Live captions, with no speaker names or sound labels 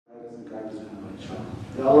guide us in inshallah.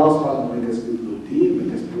 May Allah subhanahu wa ta'ala make us people of deen,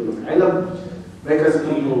 make us people of ilm, make us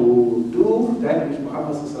people who do that which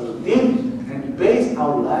Muhammad sallallahu did and base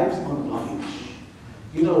our lives on knowledge.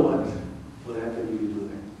 You know what will happen if you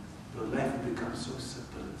do that? Your life will become so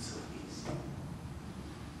simple and so easy.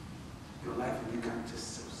 Your life will become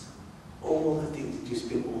just so simple. All the things that you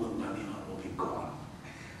spend all the money on will be gone.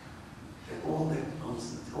 And all that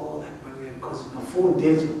nonsense, all that money, because 4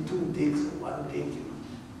 days or 2 days or 1 day,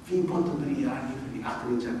 wie potten biryani vir die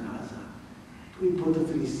agter die janaza, 2 potte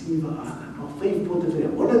vir die 7 aan, en nog 5 potte vir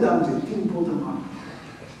die 100 dames, 10 potte aan.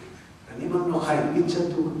 En iemand nog geen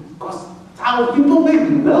liedje toe, kost, people make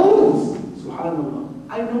loans, subhanallah.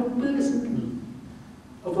 I know personally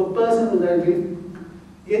of a person who I live,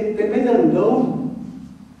 yet they made a loan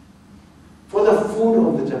for the food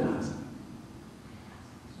of the janaza.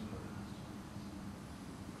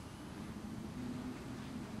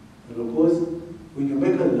 And of course, when you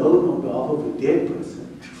make a loan on behalf of a dead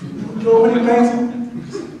person, nobody pays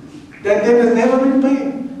it. That debt has never been paid.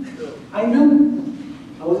 I knew.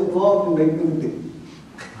 I was involved in making the debt.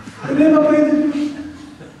 They never paid it.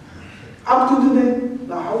 Up to today,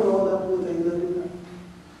 la hawla wa la quwwata illa billah.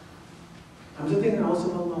 I'm sitting in the house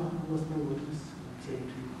of Allah. Allah's my witness. I'm saying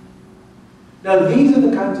to you. Now these are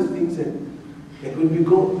the kinds of things that when we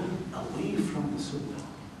go away from the Sunnah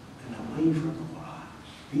and away from the Quran,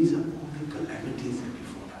 these are all the calamities that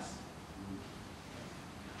befall us.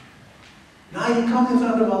 Now you come in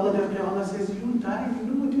front of Allah and Allah says, you died, you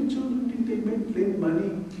know what your children did? They made plenty money.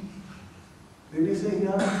 Then they say,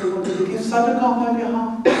 yeah, they wanted to give sadaqah on my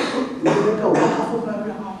behalf. They make a waqaf on my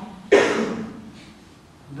behalf.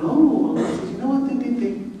 No, Allah says, you know what they did?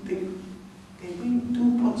 They made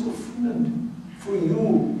 2 pots of food for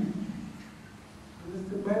you.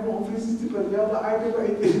 The man obviously says, I never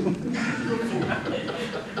ate it.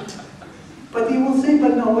 But he will say,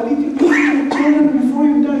 but now what did you teach your children before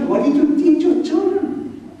you died? What did you teach your children?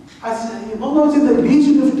 I said, Allah said, the least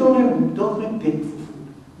you have told him, don't make debt for food.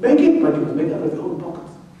 Make it, but you must make it out of your own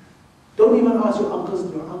pockets. Don't even ask your uncles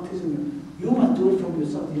and your aunties. You must do it from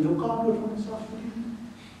yourself. If you can't do it from yourself,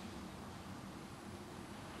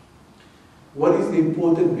 what is the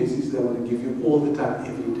important message that I want to give you all the time,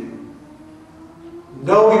 every day?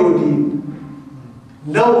 Know your deed.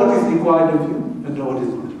 Know what is required of you and know what is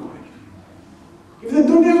not required of you. If they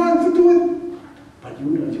don't ever want to do it, but you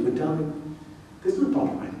know, you would tell them, this is not part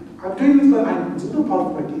of my deed. I'm doing this, but it's not part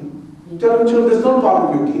of my deed. You tell your children, this is not part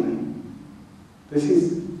of your deed. This is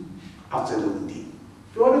outside of the deed.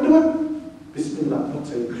 If you want to do it, Bismillah, not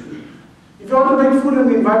saying food. If you want to make food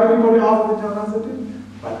and invite everybody out of the jannah,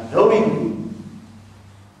 but knowingly,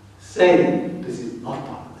 say this is not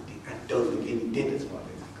part of the deed and don't make any debt as far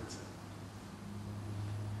as I'm concerned.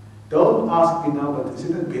 Don't ask me now, but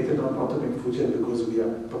isn't it better not to make food because we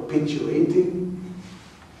are perpetuating?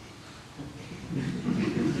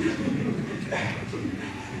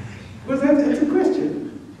 Because that's a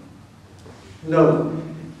question. No.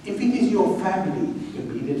 If it is your family,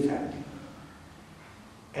 immediate family,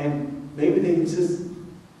 and maybe they insist,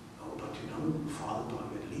 oh, but you know, Father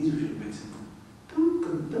told me at least we should make some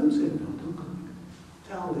food. Don't say no, don't come.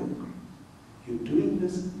 Tell them, you're doing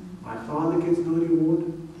this, my father gets no reward,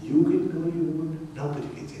 you get no reward, nobody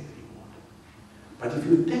gets any reward. But if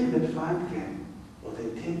you take that 5 grand or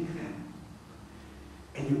that 10 grand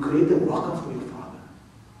and you create a waqaf for your father,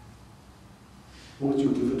 what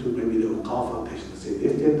you give it to maybe the Waqaf foundation and say,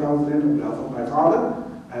 there's 10,000 rand on behalf of my father,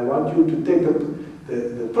 I want you to take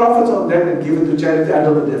the profits on that and give it to charity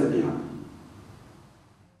until the death of